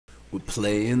We're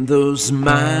playing those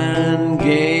mind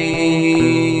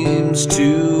games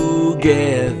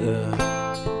together,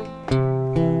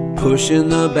 pushing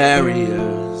the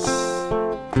barriers,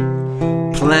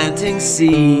 planting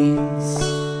seeds,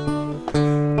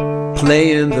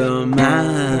 playing the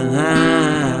mind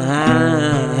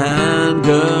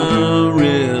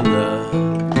gorilla,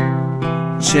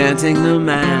 chanting the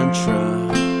mantra,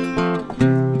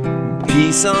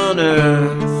 peace on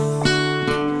earth.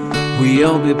 We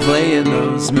all be playing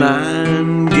those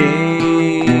mind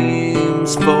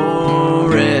games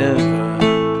forever.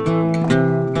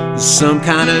 Some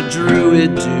kind of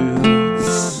druid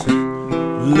dudes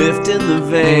lifting the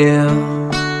veil,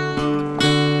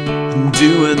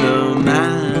 doing the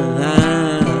mind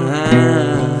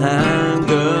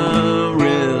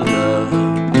gorilla.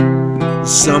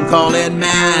 Some call it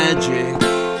magic,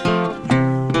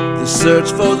 the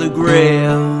search for the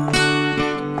grail.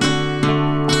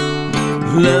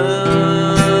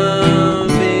 Love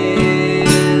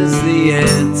is the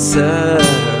answer.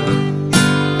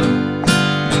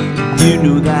 You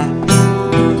knew that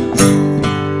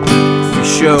for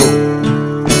sure.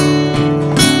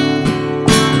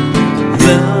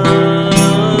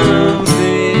 Love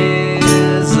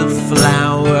is a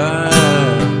flower.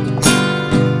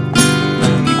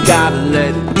 You gotta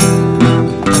let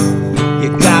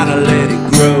it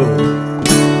grow.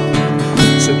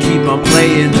 So keep on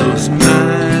playing those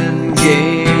mind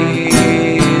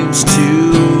games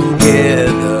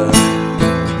together.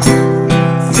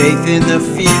 Faith in the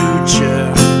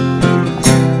future,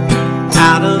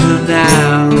 out of the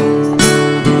now.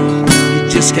 You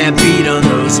just can't beat on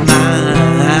those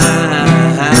mind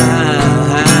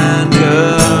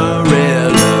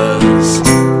gorillas.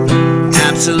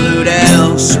 Absolute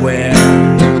elsewhere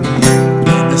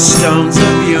in the stones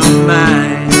of your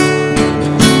mind.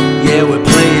 Yeah, we're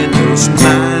playing those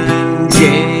mind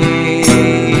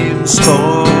games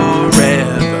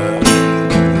forever,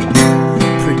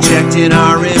 projecting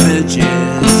our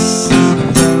images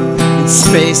in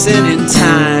space and in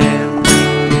time.